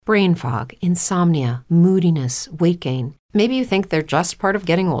Brain fog, insomnia, moodiness, weight gain. Maybe you think they're just part of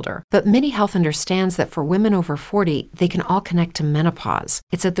getting older, but MIDI Health understands that for women over 40, they can all connect to menopause.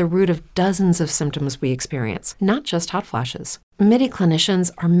 It's at the root of dozens of symptoms we experience, not just hot flashes. MIDI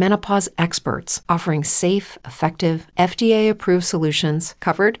clinicians are menopause experts, offering safe, effective, FDA-approved solutions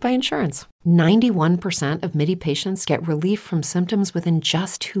covered by insurance. 91% of MIDI patients get relief from symptoms within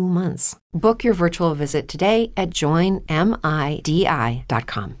just 2 months. Book your virtual visit today at joinmidi.com.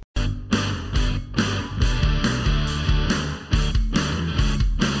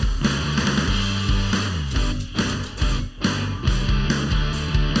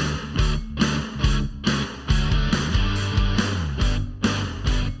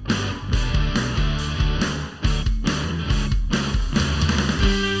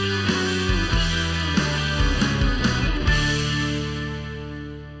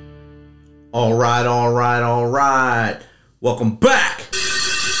 All right. Welcome back.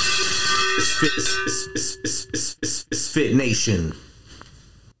 It's Fit Nation.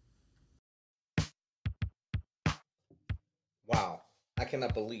 Wow, I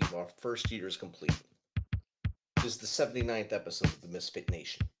cannot believe our first year is complete. This is the 79th episode of the Misfit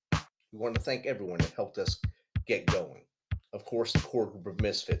Nation. We want to thank everyone that helped us get going. Of course, the core group of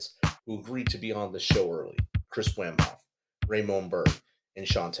misfits who agreed to be on the show early: Chris Wemhoff, Raymond Berg, and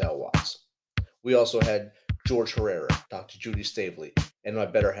Chantel Watts. We also had George Herrera, Dr. Judy Stavely, and my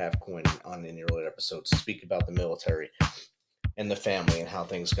better half Coin on in the earlier episodes to speak about the military and the family and how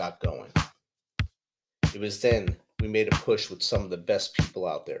things got going. It was then we made a push with some of the best people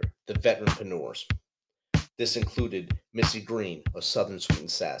out there, the veteranpreneurs. This included Missy Green of Southern Sweet and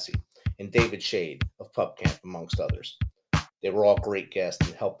Sassy, and David Shade of Pup Camp, amongst others. They were all great guests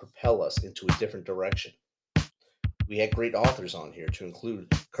and helped propel us into a different direction. We had great authors on here to include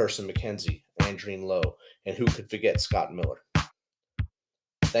Kirsten McKenzie, Andreen Lowe, and who could forget Scott Miller.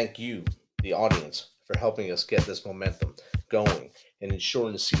 Thank you, the audience, for helping us get this momentum going and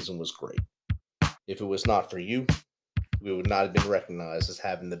ensuring the season was great. If it was not for you, we would not have been recognized as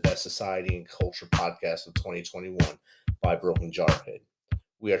having the best society and culture podcast of 2021 by Broken Jarhead.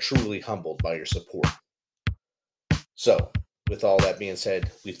 We are truly humbled by your support. So, with all that being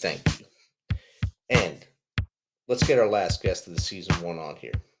said, we thank you. And let's get our last guest of the season 1 on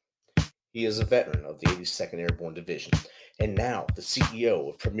here. He is a veteran of the 82nd Airborne Division and now the CEO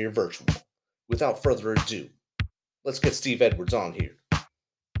of Premier Virtual. Without further ado, let's get Steve Edwards on here.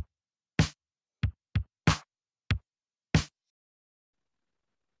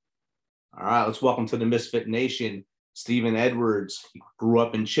 All right, let's welcome to the Misfit Nation, Steven Edwards. He grew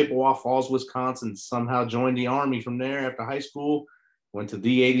up in Chippewa Falls, Wisconsin, somehow joined the Army from there after high school, went to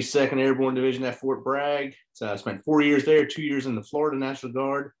the 82nd Airborne Division at Fort Bragg, spent 4 years there, 2 years in the Florida National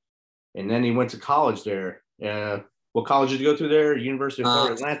Guard, and then he went to college there. What college did you go to there? University of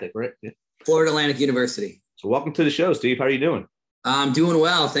Florida Atlantic, right? Yeah. Florida Atlantic University. So welcome to the show, Steve. How are you doing? I'm doing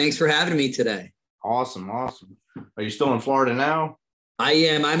well. Thanks for having me today. Awesome. Are you still in Florida now? I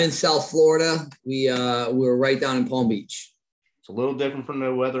am. I'm in South Florida. We're right down in Palm Beach. It's a little different from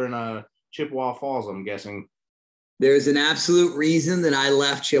the weather in Chippewa Falls, I'm guessing. There's an absolute reason that I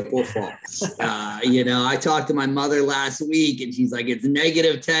left Chippewa Falls. I talked to my mother last week and she's like, it's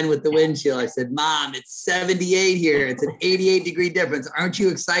 -10 with the wind chill. I said, Mom, it's 78 here. It's an 88-degree difference. Aren't you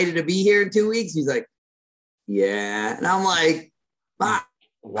excited to be here in 2 weeks? She's like, yeah. And I'm like, wow.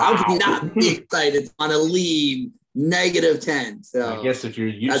 How can you not be excited on a leave -10? So I guess if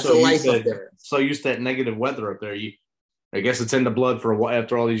you're that's the life up there. So used to that negative weather up there, I guess it's in the blood for a while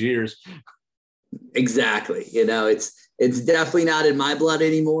after all these years. Exactly. It's definitely not in my blood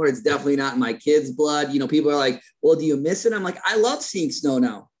anymore. It's definitely not in my kids' blood. People are like, well, do you miss it? I'm like, I love seeing snow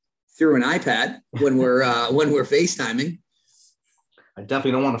now through an iPad when we're FaceTiming. I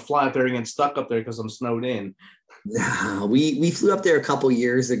definitely don't want to fly up there and get stuck up there because I'm snowed in. No, we flew up there a couple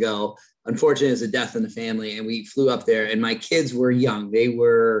years ago. Unfortunately, it was a death in the family, and we flew up there. And my kids were young; they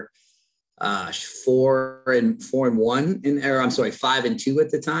were 5 and 2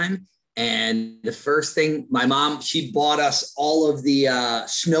 at the time. And the first thing, my mom, she bought us all of the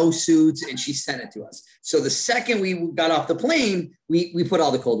snowsuits, and she sent it to us. So the second we got off the plane, we put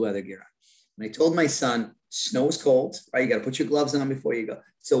all the cold weather gear on. And I told my son, snow is cold, right? You got to put your gloves on before you go.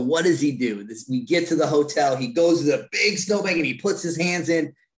 So what does he do? We get to the hotel. He goes to the big snowbank and he puts his hands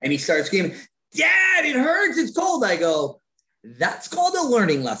in and he starts screaming, Dad, it hurts. It's cold. I go, that's called a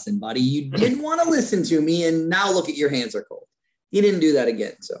learning lesson, buddy. You didn't want to listen to me. And now look at your hands are cold. He didn't do that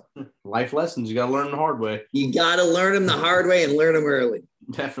again. So life lessons, you got to learn them the hard way. You got to learn them the hard way and learn them early.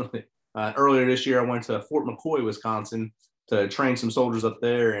 Definitely. Earlier this year, I went to Fort McCoy, Wisconsin to train some soldiers up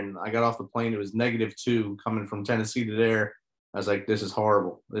there. And I got off the plane. It was -2 coming from Tennessee to there. I was like, this is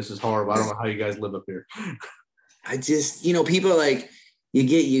horrible. This is horrible. I don't know how you guys live up here. I just, people are like, you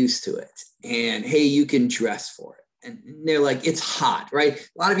get used to it and hey, you can dress for it. And they're like, it's hot, right?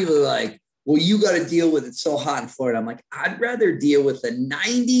 A lot of people are like, well, you got to deal with it so hot in Florida. I'm like, I'd rather deal with the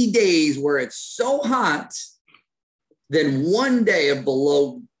 90 days where it's so hot than one day of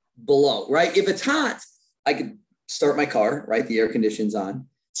below, right? If it's hot, I could start my car, right? The air conditioning's on.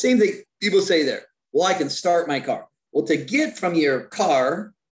 Same thing people say there. Well, I can start my car. Well, to get from your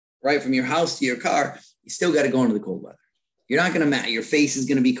car, right, from your house to your car, you still got to go into the cold weather. You're not going to matter. Your face is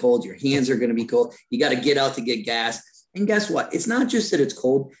going to be cold. Your hands are going to be cold. You got to get out to get gas. And guess what? It's not just that it's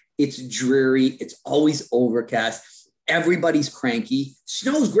cold. It's dreary. It's always overcast. Everybody's cranky.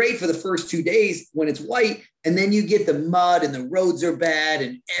 Snow's great for the first 2 days when it's white. And then you get the mud and the roads are bad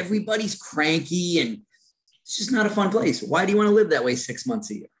and everybody's cranky. And it's just not a fun place. Why do you want to live that way 6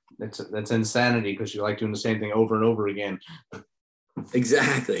 months a year? That's insanity because you like doing the same thing over and over again.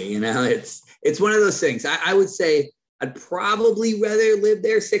 Exactly. It's one of those things. I would say I'd probably rather live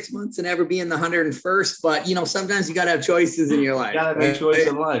there 6 months than ever be in the 101st. But, sometimes you got to have choices in your life. You got to make choices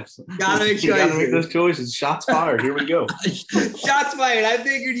in life. Got to make choices. You got to make those choices. Shots fired. Here we go. Shots fired. I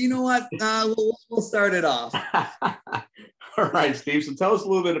figured, you know what? We'll start it off. All right, Steve. So tell us a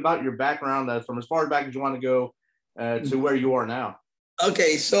little bit about your background from as far back as you want to go to where you are now.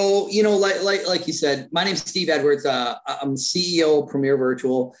 Okay, so like you said, my name's Steve Edwards. I'm CEO of Premier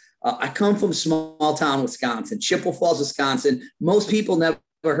Virtual. I come from small town Wisconsin, Chippewa Falls, Wisconsin. Most people never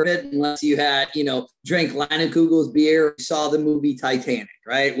heard it unless you had, drank Leinenkugel's beer, saw the movie Titanic,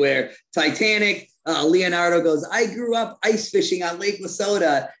 right? Where Titanic, Leonardo goes, I grew up ice fishing on Lake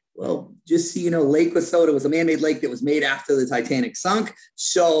Wissota. Well, just so you know, Lake Wissota was a man-made lake that was made after the Titanic sunk.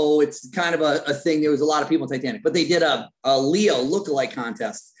 So it's kind of a thing. There was a lot of people in Titanic, but they did a Leo lookalike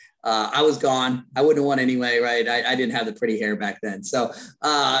contest. I was gone. I wouldn't have won anyway, right? I didn't have the pretty hair back then. So,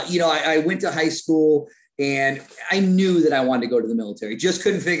 I went to high school and I knew that I wanted to go to the military. Just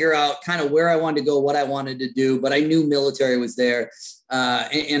couldn't figure out kind of where I wanted to go, what I wanted to do, but I knew military was there.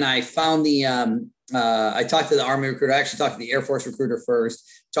 And I found I talked to the Army recruiter. I actually talked to the Air Force recruiter first,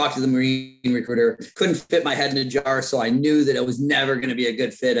 talked to the Marine recruiter, couldn't fit my head in a jar. So I knew that it was never going to be a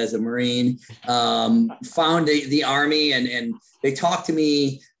good fit as a Marine. Found the Army and they talked to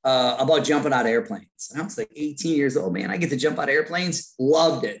me about jumping out of airplanes. And I was like 18 years old, man, I get to jump out of airplanes.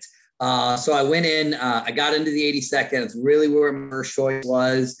 Loved it. So I went in, I got into the 82nd. It's really where my first choice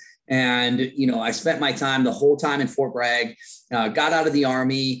was. And, I spent my time the whole time in Fort Bragg, got out of the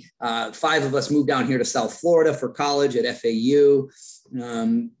Army. 5 of us moved down here to South Florida for college at FAU,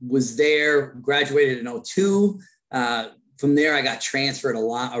 was there, graduated in 2002. From there, I got transferred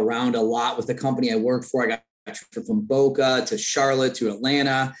around a lot with the company I worked for. I got transferred from Boca to Charlotte to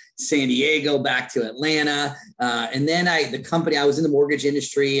Atlanta, San Diego, back to Atlanta. And then the company, I was in the mortgage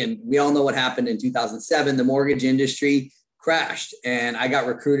industry, and we all know what happened in 2007. The mortgage industry crashed and I got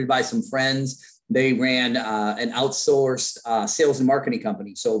recruited by some friends. They ran an outsourced sales and marketing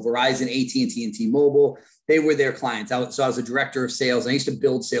company. So Verizon, AT&T, and T-Mobile, they were their clients. So I was a director of sales. I used to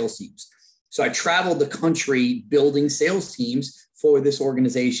build sales teams. So I traveled the country building sales teams for this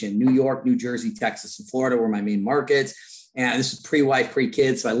organization. New York, New Jersey, Texas, and Florida were my main markets. And this was pre-wife,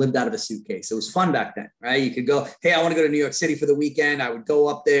 pre-kids. So I lived out of a suitcase. It was fun back then, right? You could go, hey, I want to go to New York City for the weekend. I would go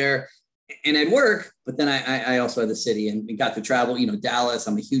up there and I'd work, but then I also had the city and got to travel, Dallas.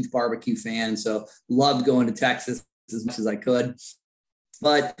 I'm a huge barbecue fan. So loved going to Texas as much as I could.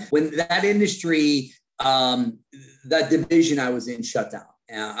 But when that industry, that division I was in shut down.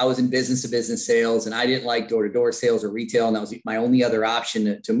 I was in business to business sales and I didn't like door-to-door sales or retail. And that was my only other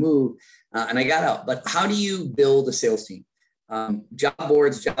option to move. And I got out. But how do you build a sales team? Job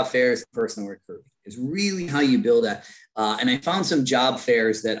boards, job fairs, personal recruiting is really how you build that. And I found some job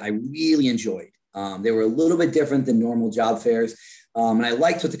fairs that I really enjoyed. They were a little bit different than normal job fairs. And I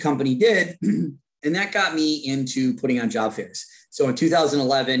liked what the company did. And that got me into putting on job fairs. So in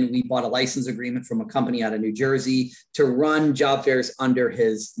 2011, we bought a license agreement from a company out of New Jersey to run job fairs under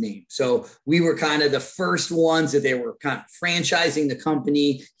his name. So we were kind of the first ones that they were kind of franchising the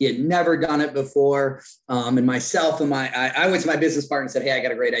company. He had never done it before. And myself and I went to my business partner and said, hey, I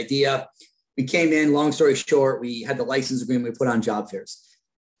got a great idea. We came in, long story short, we had the license agreement, we put on job fairs.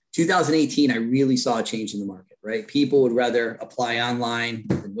 2018, I really saw a change in the market, right? People would rather apply online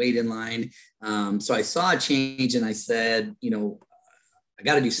than wait in line. So I saw a change and I said, I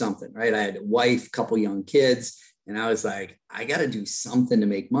got to do something, right? I had a wife, couple young kids, and I was like, I got to do something to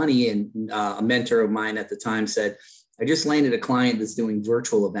make money. And a mentor of mine at the time said, I just landed a client that's doing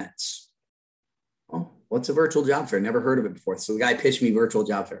virtual events. Oh, what's a virtual job fair? Never heard of it before. So the guy pitched me virtual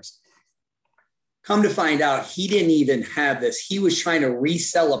job fairs. Come to find out, he didn't even have this. He was trying to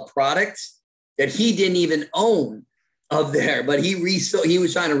resell a product that he didn't even own of there, but he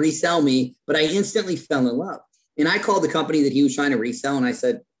was trying to resell me, but I instantly fell in love. And I called the company that he was trying to resell. And I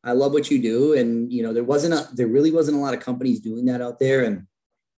said, I love what you do. And, you know, there really wasn't a lot of companies doing that out there. And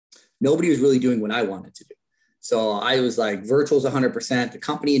nobody was really doing what I wanted to do. So I was like, virtual's 100%. The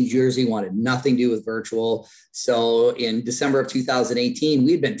company in Jersey wanted nothing to do with virtual. So in December of 2018,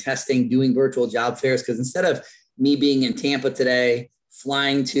 we'd been testing doing virtual job fairs, because instead of me being in Tampa today,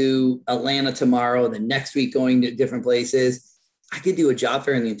 flying to Atlanta tomorrow, the next week going to different places, I could do a job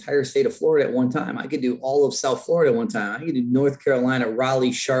fair in the entire state of Florida at one time. I could do all of South Florida at one time. I could do North Carolina,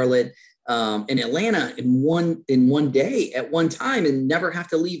 Raleigh, Charlotte, and Atlanta in one day at one time, and never have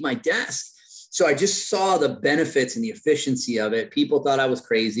to leave my desk. So I just saw the benefits and the efficiency of it. People thought I was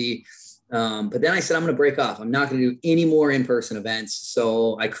crazy. But then I said, I'm going to break off. I'm not going to do any more in-person events.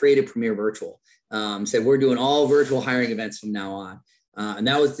 So I created Premier Virtual. Said we're doing all virtual hiring events from now on. And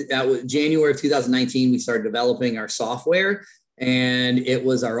that was January of 2019. We started developing our software, and it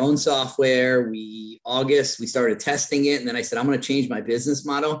was our own software. August, we started testing it. And then I said, I'm going to change my business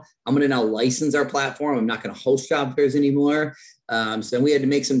model. I'm going to now license our platform. I'm not going to host job fairs anymore. So then we had to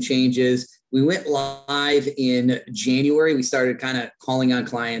make some changes. We went live in January. We started kind of calling on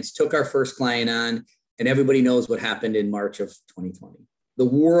clients, took our first client on, and everybody knows what happened in March of 2020. The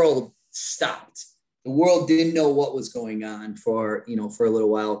world stopped. The world didn't know what was going on for a little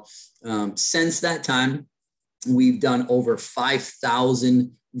while. Since that time, we've done over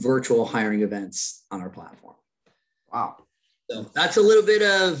 5,000 virtual hiring events on our platform. Wow. So that's a little bit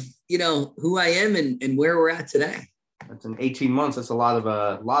of, who I am and where we're at today. That's in 18 months. That's a lot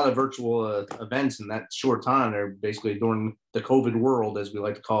of virtual events in that short time. They're basically during the COVID world, as we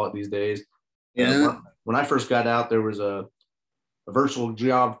like to call it these days. Yeah. When I first got out, there was a virtual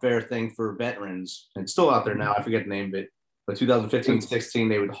job fair thing for veterans, and it's still out there now. I forget the name of it, but 2015-16,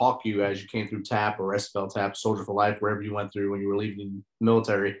 they would hawk you as you came through TAP or SFL TAP, Soldier for Life, wherever you went through when you were leaving the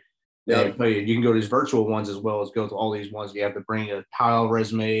military. Yeah. They tell you can go to these virtual ones as well as go to all these ones. You have to bring a pile of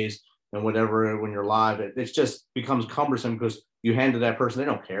resumes and whatever when you're live. It just becomes cumbersome because you hand to that person, they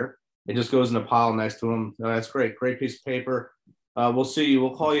don't care. It just goes in a pile next to them. Oh, that's great piece of paper. We'll see you.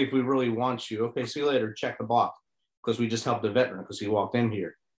 We'll call you if we really want you. Okay, see you later. Check the box, because we just helped a veteran because he walked in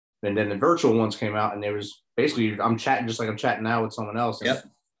here. And then the virtual ones came out, and there was basically I'm chatting just like I'm chatting now with someone else. Yep.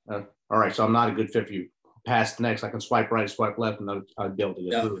 All right, so I'm not a good fit for you. Pass next. I can swipe right, swipe left, and I'll be able to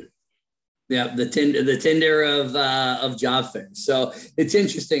get through it. Yeah, the Tinder of job fairs. So it's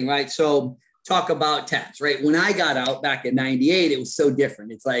interesting, right? So talk about TAPS, right? When I got out back in 98, it was so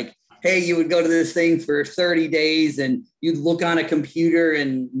different. It's like, hey, you would go to this thing for 30 days and you'd look on a computer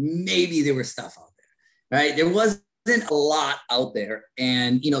and maybe there was stuff out there, right? There wasn't a lot out there.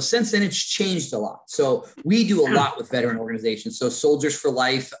 And, since then it's changed a lot. So we do a lot with veteran organizations. So Soldiers for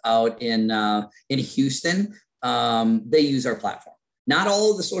Life out in Houston, they use our platform. Not all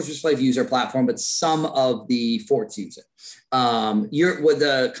of the Soldiers for Life use our platform, but some of the forts use it. What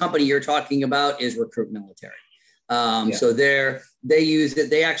the company you're talking about is Recruit Military. So they use it.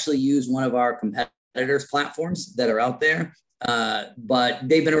 They actually use one of our competitors' platforms that are out there, but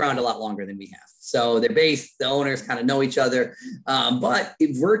they've been around a lot longer than we have. So they're based, the owners kind of know each other. But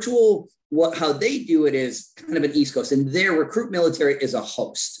virtual, how they do it is kind of an East Coast, and their Recruit Military is a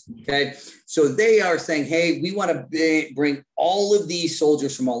host. Okay. So they are saying, hey, we want to bring all of these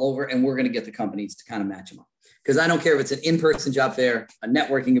soldiers from all over, and we're going to get the companies to kind of match them up. Because I don't care if it's an in-person job fair, a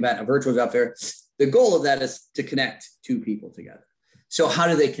networking event, a virtual job fair. The goal of that is to connect two people together. So how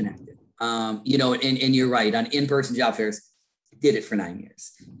do they connect it? And you're right, on in-person job fairs, did it for 9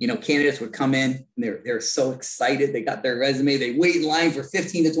 years. Candidates would come in and they're so excited. They got their resume. They wait in line for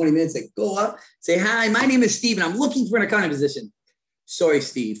 15 to 20 minutes. They go up, say, hi, my name is Steve, and I'm looking for an accounting position. Sorry,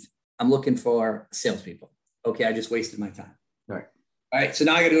 Steve, I'm looking for salespeople. Okay, I just wasted my time. All right, so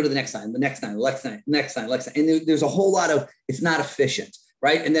now I got to go to the next line, the next line, the next line, next line, next line. And there's a whole lot of, it's not efficient,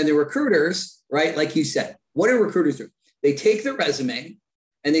 right? And then the recruiters, right, like you said, what do recruiters do? They take their resume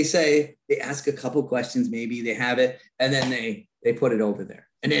and they ask a couple questions, maybe they have it, and then they put it over there.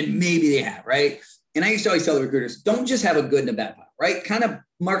 And then maybe they have, right? And I used to always tell the recruiters, don't just have a good and a bad file, right? Kind of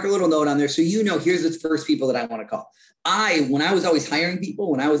mark a little note on there so here's the first people that I want to call. When I was always hiring people,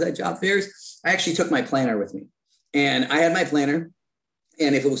 when I was at job fairs, I actually took my planner with me. And I had my planner.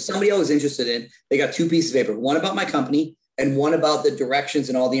 And if it was somebody I was interested in, they got two pieces of paper, one about my company and one about the directions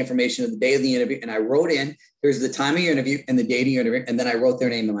and all the information of the day of the interview. And I wrote in, here's the time of your interview and the date of your interview. And then I wrote their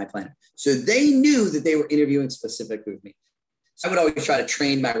name in my planner. So they knew that they were interviewing specifically with me. So I would always try to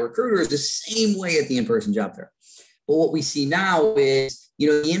train my recruiters the same way at the in-person job fair. But what we see now is,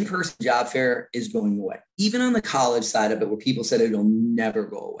 the in-person job fair is going away. Even on the college side of it, where people said it'll never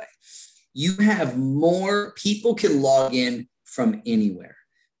go away. You have more people can log in from anywhere,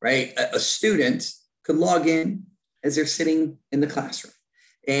 right? A student could log in as they're sitting in the classroom,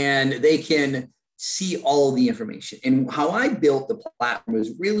 and they can see all of the information. And how I built the platform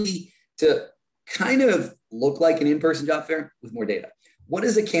was really to kind of look like an in-person job fair with more data. What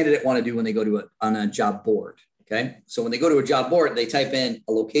does a candidate want to do when they go on a job board? Okay. So when they go to a job board, they type in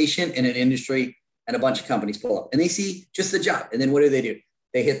a location and an industry, and a bunch of companies pull up, and they see just the job. And then what do?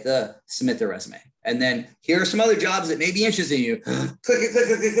 They hit the submit their resume. And then here are some other jobs that may be interested in you. Click it, click,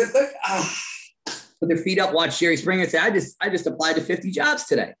 click, click, click, click. Put their feet up, watch Jerry Springer and say, I just applied to 50 jobs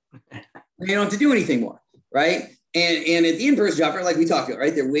today. You don't have to do anything more, right? And at the in-person job fair, like we talked about,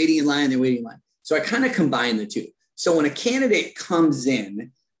 right? They're waiting in line. So I kind of combine the two. So when a candidate comes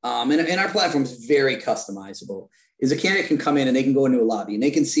in, and our platform is very customizable, is a candidate can come in and they can go into a lobby and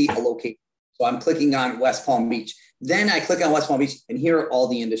they can see a location. So I'm clicking on West Palm Beach. Then I click on West Palm Beach, and here are all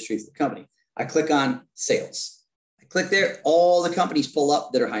the industries of the company. I click on sales. I click there, all the companies pull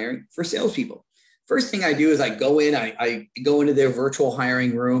up that are hiring for salespeople. First thing I do is I go in, I go into their virtual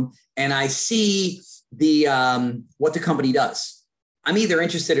hiring room, and I see what the company does. I'm either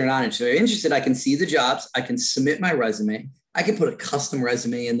interested or not interested. If I'm interested, I can see the jobs. I can submit my resume. I can put a custom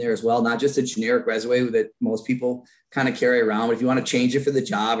resume in there as well, not just a generic resume that most people kind of carry around. But if you want to change it for the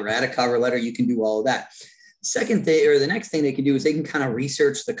job or add a cover letter, you can do all of that. Second thing, or the next thing they can do is they can kind of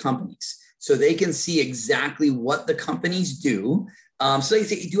research the companies. So they can see exactly what the companies do. So they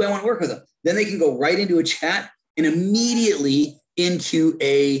say, do I want to work with them? Then they can go right into a chat and immediately into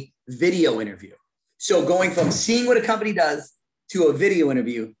a video interview. So going from seeing what a company does to a video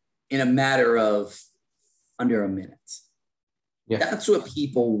interview in a matter of under a minute. Yeah. That's what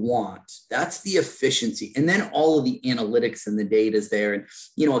people want. That's the efficiency. And then all of the analytics and the data is there. And,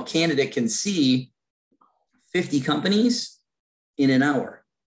 a candidate can see 50 companies in an hour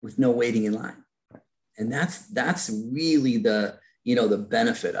with no waiting in line. And that's really the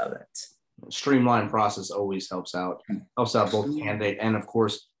benefit of it. Streamlined process always helps out both the candidate and, of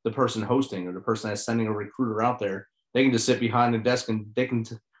course, the person hosting or the person that's sending a recruiter out there. They can just sit behind the desk and they can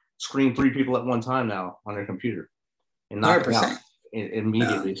screen 3 people at one time now on their computer and knock it out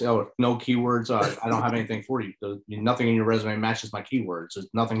immediately. So, no keywords. I don't have anything for you. Nothing in your resume matches my keywords. There's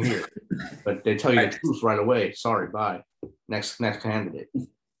nothing here. But they tell you the truth right away. Sorry, bye. Next candidate.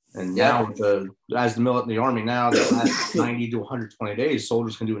 And now, as the Army now, the last 90 to 120 days,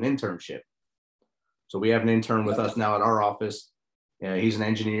 soldiers can do an internship. So we have an intern with us now at our office. He's an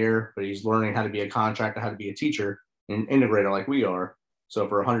engineer, but he's learning how to be a contractor, how to be a teacher, and integrator like we are. So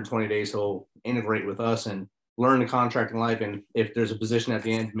for 120 days, he'll integrate with us and learn the contracting life. And if there's a position at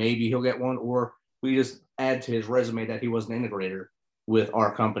the end, maybe he'll get one, or we just add to his resume that he was an integrator with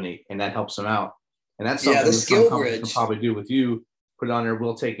our company, and that helps him out. And that's something the skill some bridge can probably do with you. Put it on there.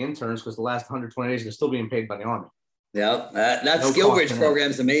 We'll take interns because the last 120 days they're still being paid by the Army. Yeah, that skill bridge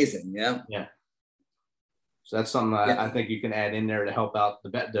program is amazing. Yeah. So that's something I think you can add in there to help out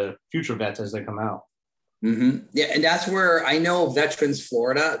the future vets as they come out. Mm-hmm. Yeah, and that's where I know Veterans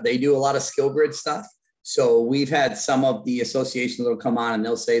Florida, they do a lot of skill bridge stuff. So we've had some of the associations that'll come on and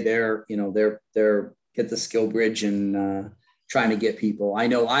they'll say they're get the skill bridge and trying to get people. I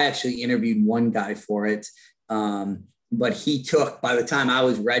know I actually interviewed one guy for it, but he took, by the time I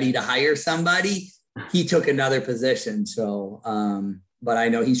was ready to hire somebody, he took another position. So, but I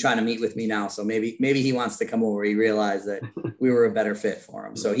know he's trying to meet with me now. So maybe he wants to come over. He realized that we were a better fit for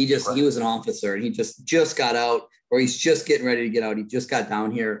him. So he was an officer and he just got out, or he's just getting ready to get out. He just got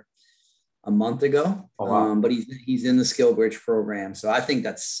down here a month ago. Oh, wow. But he's in the skill bridge program. So I think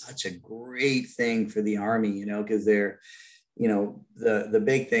that's such a great thing for the Army, because they're, the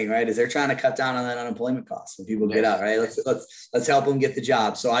big thing, right, is they're trying to cut down on that unemployment cost when people get out, right? Let's help them get the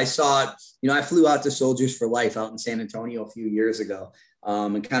job. So I saw it, I flew out to Soldiers for Life out in San Antonio a few years ago,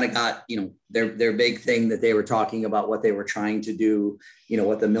 and kind of got, their big thing that they were talking about, what they were trying to do,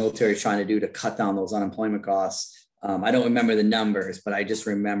 what the military is trying to do to cut down those unemployment costs. I don't remember the numbers, but I just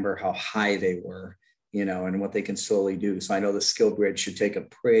remember how high they were, and what they can slowly do. So I know the skill bridge should take a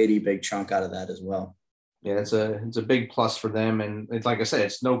pretty big chunk out of that as well. Yeah, it's a big plus for them. And it's like I said,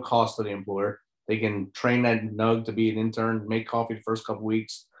 it's no cost to the employer. They can train that nug to be an intern, make coffee the first couple of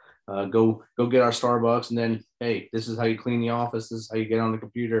weeks, go get our Starbucks. And then, hey, this is how you clean the office. This is how you get on the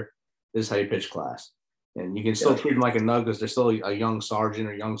computer. This is how you pitch class. And you can still treat them like a nug because they're still a young sergeant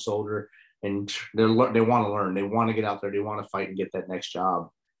or young soldier. And they want to learn. They want to get out there. They want to fight and get that next job.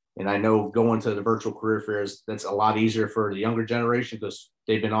 And I know going to the virtual career fairs, that's a lot easier for the younger generation because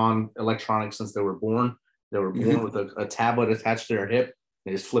they've been on electronics since they were born. They were born with a tablet attached to their hip.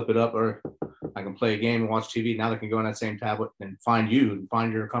 They just flip it up, or I can play a game and watch TV. Now they can go on that same tablet and find you and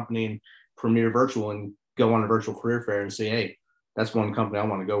find your company and Premier Virtual and go on a virtual career fair and say, hey, that's one company I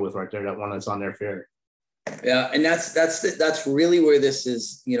want to go with right there. That one that's on their fair. Yeah. And that's really where this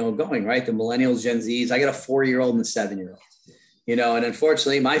is, going, right? The millennials, Gen Zs. I got a 4-year-old and a 7-year-old, and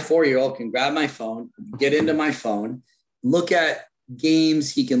unfortunately my 4-year-old can grab my phone, get into my phone, look at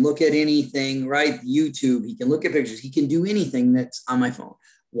games. He can look at anything, right? YouTube. He can look at pictures. He can do anything that's on my phone.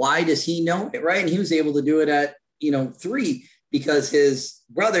 Why does he know it, right? And he was able to do it at, 3 because his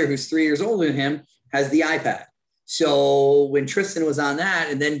brother, who's 3 years older than him, has the iPad. So when Tristan was on that,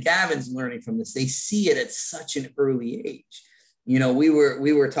 and then Gavin's learning from this, they see it at such an early age. We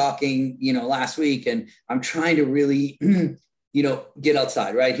were talking, last week, and I'm trying to really, get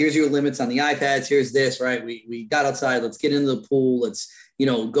outside, right? Here's your limits on the iPads. Here's this, right? We got outside. Let's get into the pool. Let's,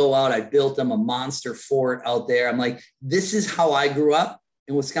 go out. I built them a monster fort out there. I'm like, this is how I grew up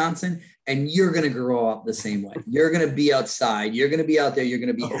in Wisconsin, and you're going to grow up the same way. You're going to be outside. You're going to be out there. You're going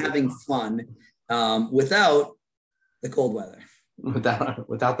to be having fun without the cold weather.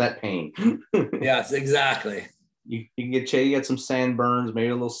 Without that pain. Yes, exactly. You get some sandburns, maybe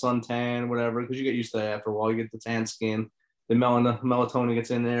a little suntan, whatever, because you get used to that after a while. You get the tan skin. The melatonin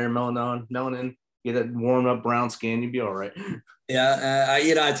gets in there, melanin, get that warm up brown skin, you'd be all right. Yeah,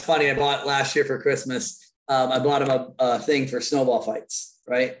 it's funny. I bought last year for Christmas. I bought him a thing for snowball fights,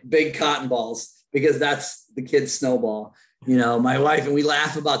 right? Big cotton balls, because that's the kids' snowball. My wife and we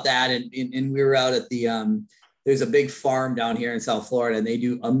laugh about that, and we were out at the there's a big farm down here in South Florida, and they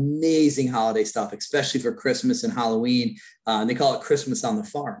do amazing holiday stuff, especially for Christmas and Halloween. And they call it Christmas on the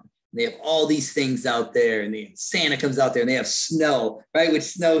Farm. They have all these things out there, and Santa comes out there, and they have snow, right? Which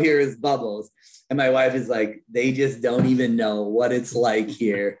snow here is bubbles. And my wife is like, they just don't even know what it's like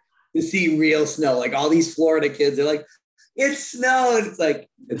here to see real snow. Like all these Florida kids are like, it's snow. And it's like,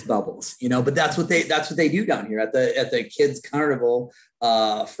 it's bubbles, but that's what they do down here at the kids carnival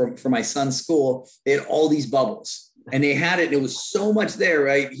for my son's school. They had all these bubbles, and they had it. And it was so much there,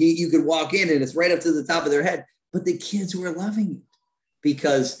 right? You could walk in and it's right up to the top of their head, but the kids were loving it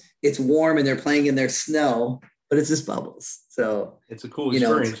because it's warm and they're playing in their snow, but it's just bubbles. So it's a cool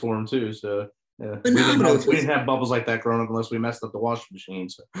experience for them too. So yeah. We didn't have bubbles like that growing up unless we messed up the washing machine.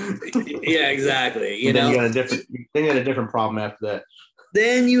 So. Yeah, exactly. Then you had a different problem after that.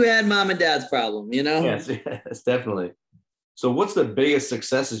 Then you had mom and dad's problem, Yes, definitely. So what's the biggest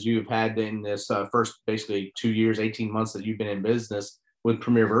successes you've had in this first basically 2 years, 18 months that you've been in business with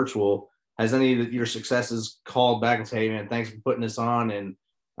Premier Virtual? Has any of your successes called back and say, hey man, thanks for putting this on, and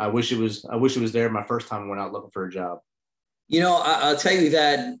I wish it was there my first time I went out looking for a job? I'll tell you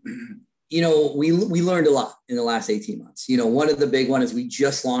that, we learned a lot in the last 18 months. One of the big one is we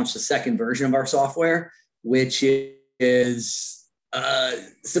just launched the second version of our software, which is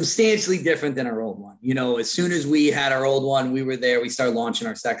substantially different than our old one. As soon as we had our old one, we were there, we started launching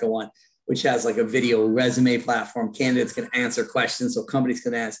our second one, which has like a video resume platform. Candidates can answer questions so companies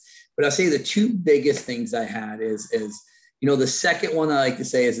can ask. But I'll say the two biggest things I had is the second one I like to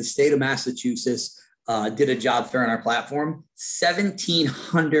say is the state of Massachusetts did a job fair on our platform,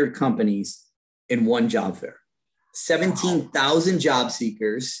 1,700 companies in one job fair, 17,000 job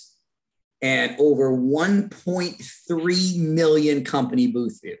seekers, and over 1.3 million company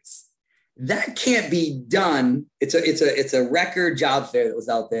booth views. That can't be done. It's a record job fair that was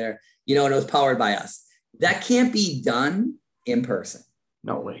out there, and it was powered by us. That can't be done in person.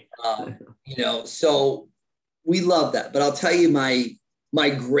 No way. So we love that. But I'll tell you my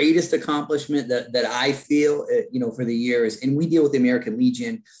greatest accomplishment that I feel, for the year is, and we deal with the American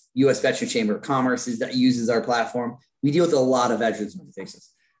Legion, U.S. Veteran Chamber of Commerce that uses our platform. We deal with a lot of veterans organizations.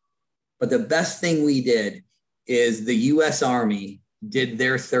 But the best thing we did is the U.S. Army did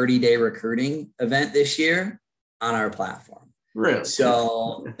their 30-day recruiting event this year on our platform. Really?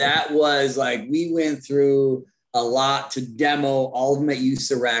 So that was like, we went through a lot to demo all of them at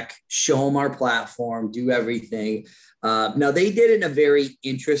USAREC, show them our platform, do everything. Now they did it in a very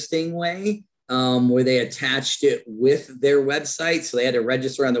interesting way where they attached it with their website. So they had to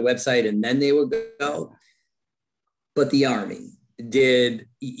register on the website and then they would go. But the Army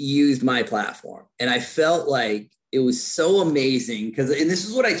used my platform. And I felt like it was so amazing because, and this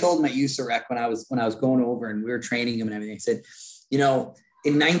is what I told them at USAREC when I was going over and we were training them and everything. I said, in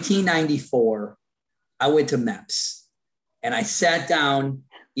 1994, I went to MEPS and I sat down.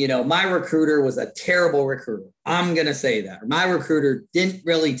 My recruiter was a terrible recruiter. I'm going to say that. My recruiter didn't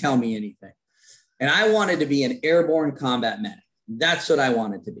really tell me anything. And I wanted to be an airborne combat medic. That's what I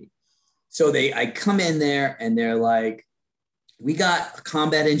wanted to be. So I come in there and they're like, we got a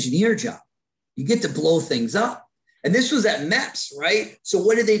combat engineer job. You get to blow things up. And this was at MEPS, right? So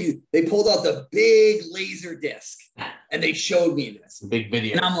what did they do? They pulled out the big laser disc and they showed me this. Big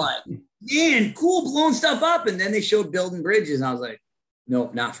video. And I'm like, man, cool, blowing stuff up. And then they showed building bridges. And I was like,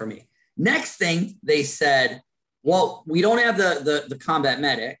 nope, not for me. Next thing they said, well, we don't have the combat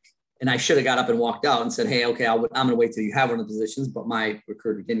medic. And I should have got up and walked out and said, hey, okay, I'm going to wait till you have one of the positions. But my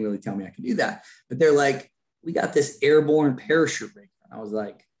recruiter didn't really tell me I could do that. But they're like, we got this airborne parachute rigger. And I was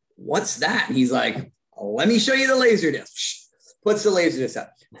like, what's that? And he's like, let me show you the laser disc. Puts the laser disc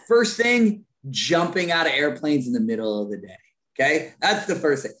up. First thing, jumping out of airplanes in the middle of the day. Okay. That's the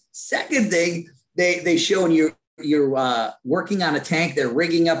first thing. Second thing, they show you're working on a tank. They're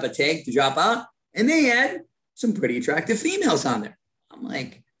rigging up a tank to drop out. And they had some pretty attractive females on there. I'm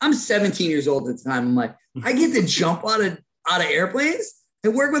like, I'm 17 years old at the time. I'm like, I get to jump out of airplanes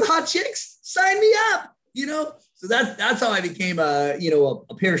and work with hot chicks. Sign me up, So that's how I became a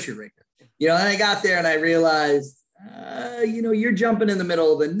parachute rigger. And I got there and I realized, you're jumping in the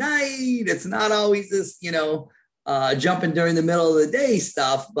middle of the night. It's not always this, jumping during the middle of the day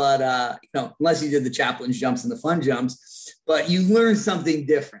stuff, but, unless you did the chaplain's jumps and the fun jumps, but you learn something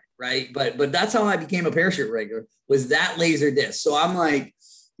different, right? But that's how I became a parachute rigger, was that laser disc. So I'm like,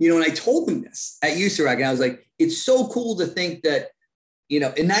 and I told them this at USAREC, and I was like, it's so cool to think that,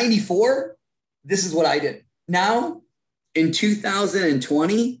 in 94, this is what I did. Now, in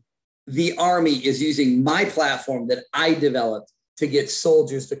 2020, the Army is using my platform that I developed to get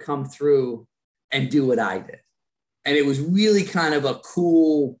soldiers to come through and do what I did. And it was really kind of a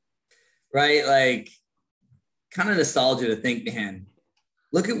cool, right? Like kind of nostalgia to think, man,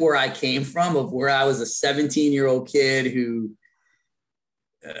 look at where I came from, of where I was a 17-year-old kid who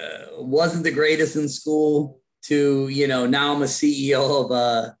wasn't the greatest in school to, now I'm a CEO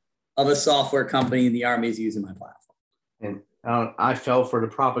of a software company and the Army is using my platform. And I fell for the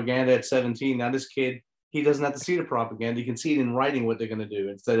propaganda at 17. Now this kid, he doesn't have to see the propaganda. You can see it in writing what they're going to do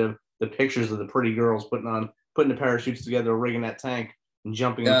instead of the pictures of the pretty girls putting the parachutes together, rigging that tank and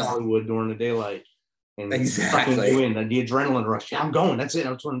jumping in Hollywood during the daylight. And exactly. You in the adrenaline rush. Yeah, I'm going. That's it.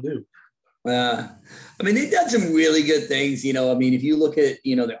 That's what I'm doing. They've done some really good things. If you look at,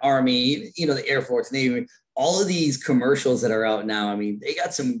 the Army, the Air Force, Navy, all of these commercials that are out now, they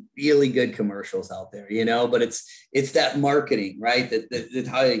got some really good commercials out there, but it's that marketing, right? That's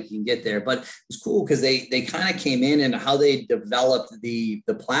how you can get there. But it's cool because they kind of came in, and how they developed the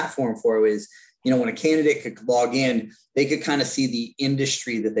platform for it is, when a candidate could log in, they could kind of see the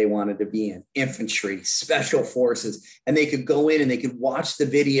industry that they wanted to be in, infantry, special forces, and they could go in and they could watch the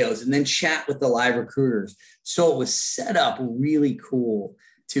videos and then chat with the live recruiters. So it was set up really cool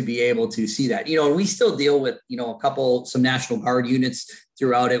to be able to see that, and we still deal with, some National Guard units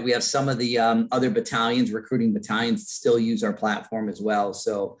throughout it. We have some of the other battalions, recruiting battalions, still use our platform as well.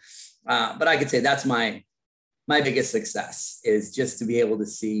 So, but I could say that's my biggest success, is just to be able to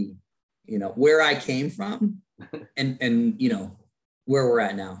see, where I came from and where we're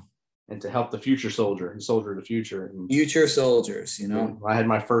at now. And to help the future soldier, the soldier of the future. And, future soldiers, I had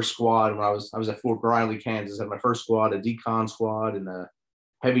my first squad when I was at Fort Riley, Kansas. I had my first squad, a decon squad, and a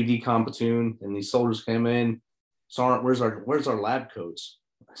heavy decon platoon. And these soldiers came in. Sergeant, where's our lab coats?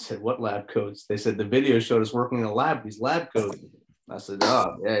 I said, what lab coats? They said the video showed us working in a lab, these lab coats. I said,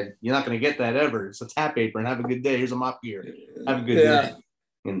 oh, yeah, you're not going to get that ever. It's a tap apron. Have a good day. Here's a mop gear. Have a good day.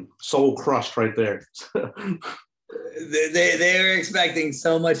 And soul crushed right there. they were expecting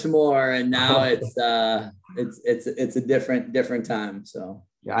so much more, and now it's a different time. So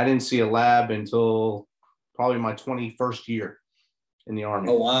yeah, I didn't see a lab until probably my 21st year in the Army.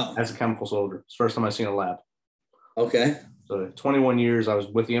 Oh wow! As a chemical soldier, it's the first time I seen a lab. Okay. So 21 years, I was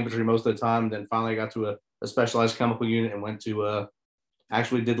with the infantry most of the time. Then finally, I got to a specialized chemical unit and went to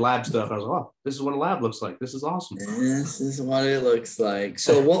actually did lab stuff. I was like, oh, this is what a lab looks like. This is awesome. This is what it looks like.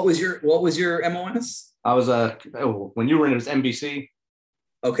 So what was your MOS? I was when you were in, it was MBC.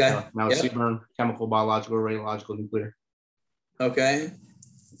 Okay. Now it's CBRN, chemical, biological, radiological, nuclear. Okay.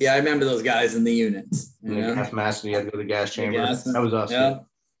 Yeah, I remember those guys in the units. Gas mask, you had to go to the gas chamber. That was us. Yeah.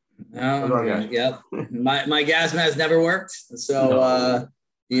 Oh, okay. Yep. My gas mask never worked. So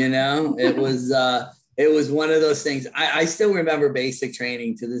it was one of those things. I still remember basic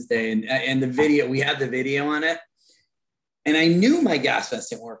training to this day, and the video, we had the video on it, and I knew my gas vest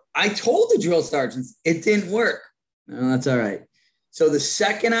didn't work. I told the drill sergeants it didn't work. No, that's all right. So the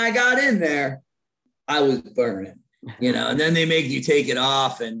second I got in there, I was burning, and then they make you take it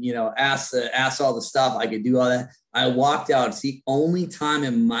off and, ask all the stuff. I could do all that. I walked out. It's the only time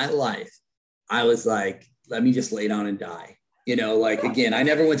in my life I was like, let me just lay down and die. Again, I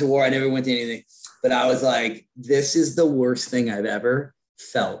never went to war. I never went to anything. But I was like, this is the worst thing I've ever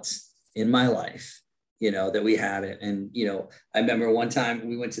felt in my life, that we had it. And, I remember one time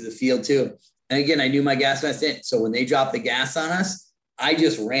we went to the field too. And again, I knew my gas mask in. So when they dropped the gas on us, I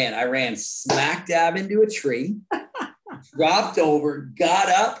just ran. I ran smack dab into a tree, dropped over, got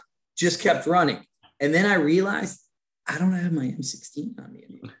up, just kept running. And then I realized I don't have my M16 on me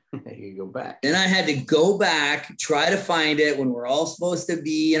anymore. You go back. Then I had to go back, try to find it when we're all supposed to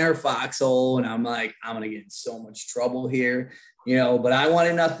be in our foxhole. And I'm like, I'm going to get in so much trouble here, but I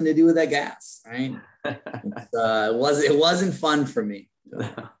wanted nothing to do with that gas, right? It wasn't fun for me. So.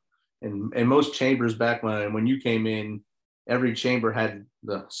 And most chambers back when you came in, every chamber had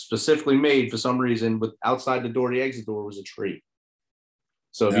the specifically made for some reason with outside the door, the exit door was a tree.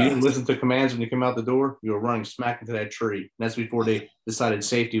 So if you didn't listen to commands when you come out the door, you were running smack into that tree. And that's before they decided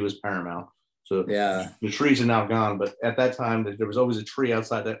safety was paramount. So the trees are now gone. But at that time, there was always a tree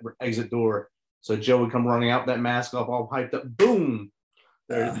outside that exit door. So Joe would come running out, that mask off, all hyped up, boom.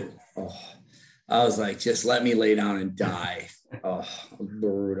 I was like, just let me lay down and die. Oh,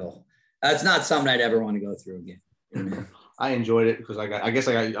 brutal. That's not something I'd ever want to go through again. I enjoyed it because I guess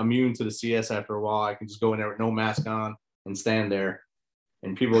I got immune to the CS after a while. I can just go in there with no mask on and stand there.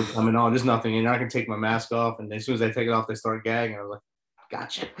 And people would come in, oh, there's nothing. And I can take my mask off. And as soon as they take it off, they start gagging. I was like,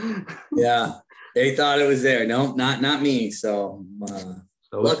 gotcha. Yeah. They thought it was there. No, not me. So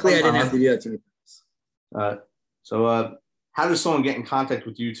luckily I didn't have to do that to me. So how does someone get in contact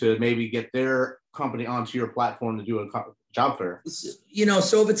with you to maybe get their company onto your platform to do a job fair?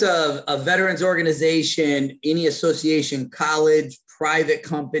 So if it's a veterans organization, any association, college, private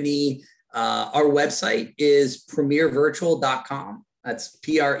company, our website is premiervirtual.com. That's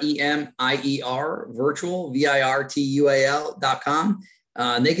PREMIER virtual, VIRTUAL.com.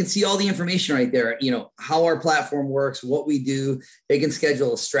 And they can see all the information right there, how our platform works, what we do. They can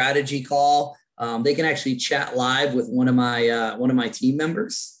schedule a strategy call. They can actually chat live with one of my team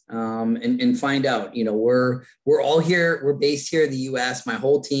members and find out, we're all here. We're based here in the US. My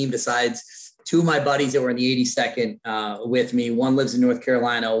whole team, besides two of my buddies that were in the 82nd with me. One lives in North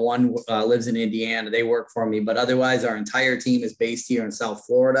Carolina. One lives in Indiana. They work for me, but otherwise our entire team is based here in South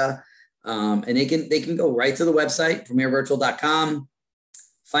Florida. And they can go right to the website, premiervirtual.com,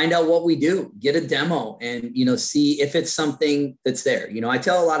 find out what we do, get a demo and, see if it's something that's there. I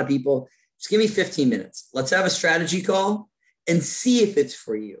tell a lot of people, just give me 15 minutes. Let's have a strategy call and see if it's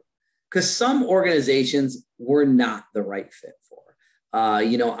for you. Because some organizations we're not the right fit for.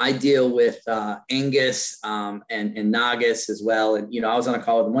 I deal with Angus and Nagus as well. And, I was on a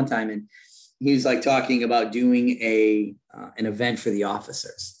call with him one time and he was like talking about doing an event for the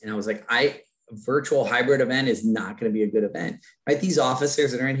officers. And I was like, virtual hybrid event is not going to be a good event, right? These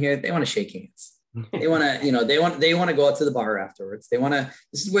officers that are in here, they want to shake hands. They want to, they want to go out to the bar afterwards.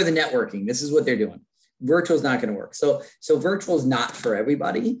 This is where the networking, this is what they're doing. Virtual is not going to work. So virtual is not for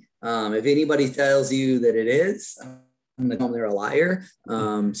everybody. If anybody tells you that it is, I'm going to tell them they're a liar.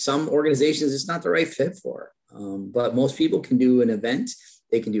 Some organizations it's not the right fit for, but most people can do an event.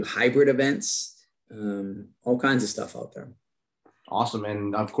 They can do hybrid events, all kinds of stuff out there. Awesome.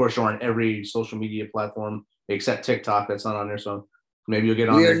 And of course, you're on every social media platform except TikTok. That's not on there. So maybe you'll get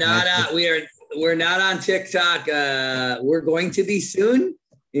on. We're not on TikTok. We're going to be soon.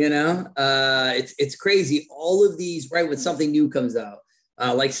 It's crazy. All of these, right? When something new comes out,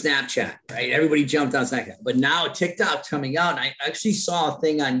 like Snapchat, right? Everybody jumped on Snapchat, but now TikTok's coming out. And I actually saw a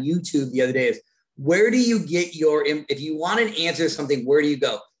thing on YouTube the other day. Is where do you get if you want an answer to something, where do you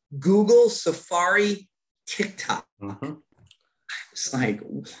go? Google, Safari, TikTok. Mm-hmm. I was like,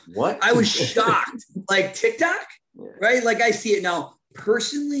 what? I was shocked. Like TikTok, right? Like I see it now.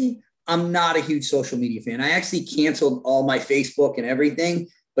 Personally, I'm not a huge social media fan. I actually canceled all my Facebook and everything.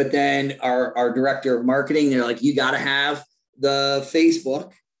 But then our director of marketing, they're like, you got to have the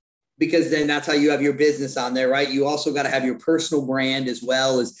Facebook because then that's how you have your business on there, right? You also got to have your personal brand as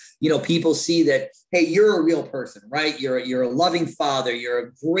well as, people see that, hey, you're a real person, right? You're a loving father. You're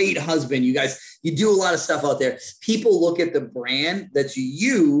a great husband. You do a lot of stuff out there. People look at the brand that's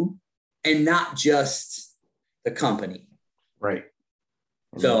you and not just the company. Right.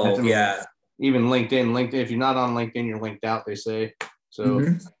 So, yeah. Even LinkedIn, if you're not on LinkedIn, you're linked out, they say.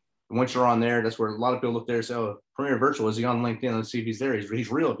 So once you're on there, that's where a lot of people look there and say, oh, Premier Virtual, is he on LinkedIn? Let's see if he's there.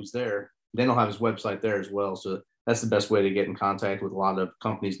 He's real if he's there. Then he'll have his website there as well. So that's the best way to get in contact with a lot of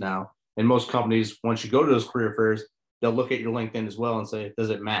companies now. And most companies, once you go to those career fairs, they'll look at your LinkedIn as well and say, does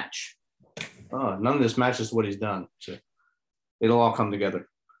it match? Oh, none of this matches what he's done. So it'll all come together.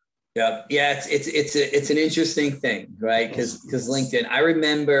 Yeah. It's an interesting thing, right? Because LinkedIn, I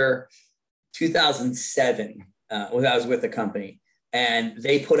remember 2007 when I was with the company and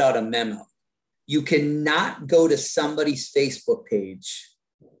they put out a memo. You cannot go to somebody's Facebook page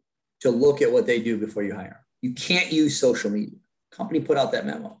to look at what they do before you hire them. You can't use social media. Company put out that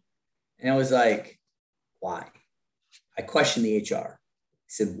memo. And I was like, why? I questioned the HR. I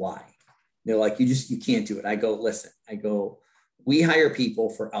said, why? They're like, you can't do it. I go, listen, we hire people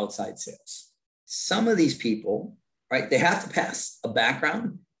for outside sales. Some of these people, right, they have to pass a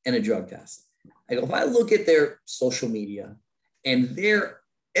background and a drug test. I go, if I look at their social media and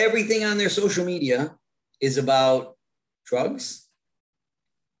everything on their social media is about drugs,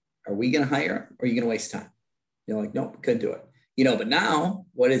 are we going to hire them or are you going to waste time? They're like, nope, couldn't do it. But now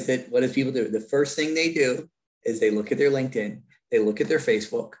what does people do? The first thing they do is they look at their LinkedIn, they look at their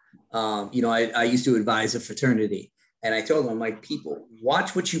Facebook. I used to advise a fraternity and I told them, I'm like, people,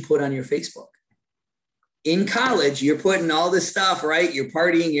 watch what you put on your Facebook. In college, you're putting all this stuff, right? You're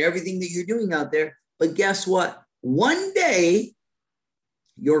partying, everything that you're doing out there. But guess what? One day,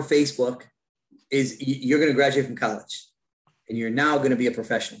 your Facebook you're going to graduate from college and you're now going to be a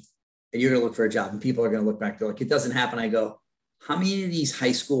professional and you're going to look for a job and people are going to look back. They're like, it doesn't happen. I go, how many of these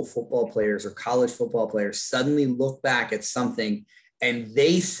high school football players or college football players suddenly look back at something and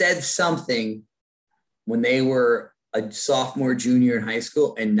they said something when they were a sophomore, junior in high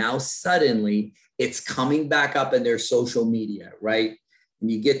school, and now suddenly it's coming back up in their social media, right?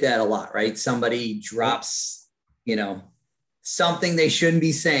 And you get that a lot, right? Somebody drops, something they shouldn't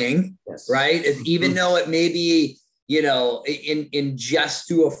be saying, yes. Right? Even though it may be, in jest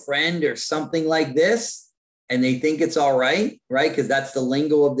to a friend or something like this, and they think it's all right? Because that's the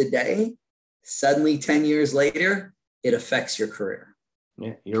lingo of the day. Suddenly, 10 years later, it affects your career.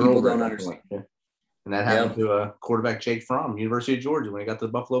 Yeah, people don't understand. Yeah. And that happened to quarterback Jake Fromm, University of Georgia, when he got to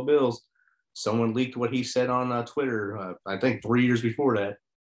the Buffalo Bills. Someone leaked what he said on Twitter, I think 3 years before that.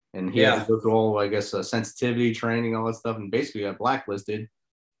 And he had to go through all, sensitivity training, all that stuff, and basically got blacklisted.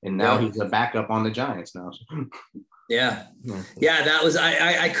 And now he's a backup on the Giants now. Yeah, that was,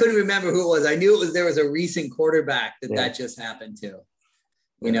 I couldn't remember who it was. I knew there was a recent quarterback that just happened to.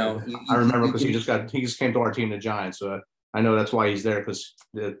 I remember because he just came to our team, the Giants. So I know that's why he's there, because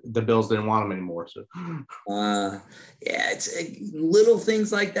the Bills didn't want him anymore. So, it's little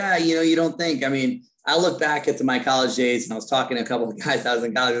things like that. You don't think. I mean, I look back at my college days, and I was talking to a couple of guys I was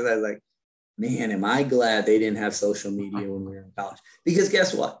in college with. I was like, man, am I glad they didn't have social media when we were in college? Because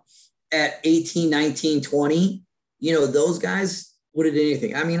guess what? At 18, 19, 20, those guys would have done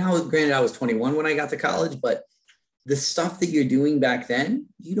anything. I mean, I was 21 when I got to college, but the stuff that you're doing back then,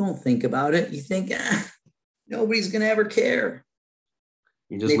 you don't think about it. You think, nobody's going to ever care.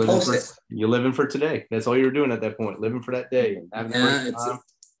 You're living for today. That's all you were doing at that point, living for that day.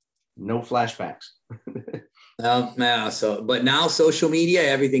 No flashbacks. But now social media,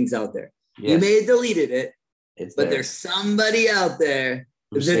 everything's out there. Yes. You may have deleted it, but there's somebody out there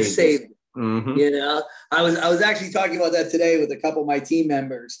that saved it. Mm-hmm. I was actually talking about that today with a couple of my team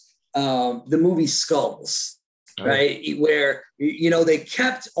members. The movie Skulls, right? Where, they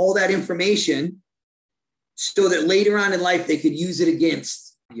kept all that information so that later on in life they could use it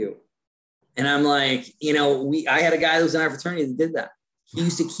against you. And I'm like, I had a guy that was in our fraternity that did that. He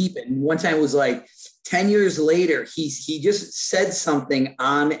used to keep it. And one time it was like 10 years later, he just said something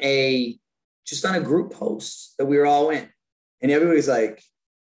on a group post that we were all in. And everybody's like,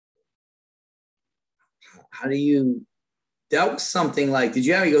 how do you, that was something like, did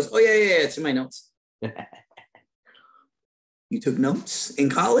you have, he goes, oh yeah, it's in my notes. You took notes in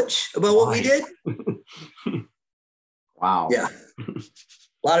college about what we did? Wow. Yeah.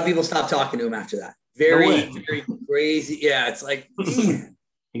 A lot of people stopped talking to him after that. Very crazy. Yeah. It's like, man,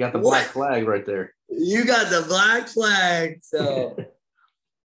 you got the black flag right there. You got the black flag. So.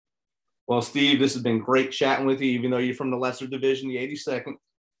 Well, Steve, this has been great chatting with you, even though you're from the lesser division, the 82nd.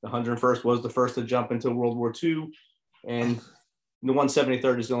 The 101st was the first to jump into World War II. And the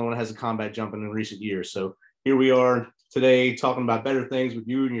 173rd is the only one that has a combat jumping in recent years. So here we are today talking about better things with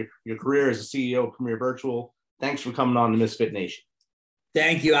you and your career as a CEO of Premier Virtual. Thanks for coming on to Misfit Nation.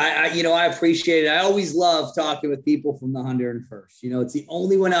 Thank you. I appreciate it. I always love talking with people from the 101st. It's the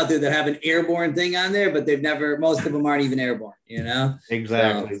only one out there that have an airborne thing on there, but most of them aren't even airborne,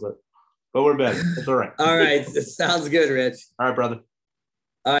 Exactly. So, but we're better. It's all right. All right. Sounds good, Rich. All right, brother.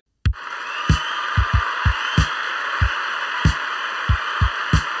 All right.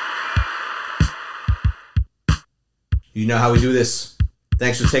 You know how we do this.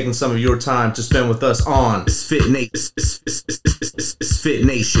 Thanks for taking some of your time to spend with us on Misfit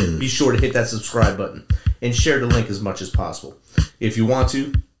Nation. Be sure to hit that subscribe button and share the link as much as possible. If you want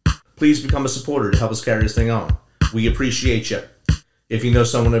to, please become a supporter to help us carry this thing on. We appreciate you. If you know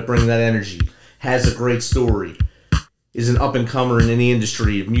someone that brings that energy, has a great story, is an up-and-comer in the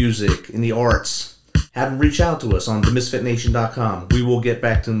industry of music, in the arts, have them reach out to us on themisfitnation.com. We will get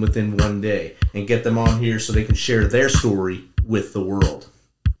back to them within one day and get them on here so they can share their story with the world.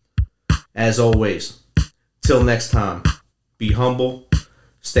 As always, till next time, be humble,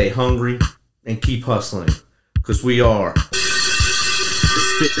 stay hungry, and keep hustling, because we are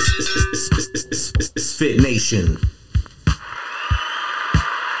Fit Nation.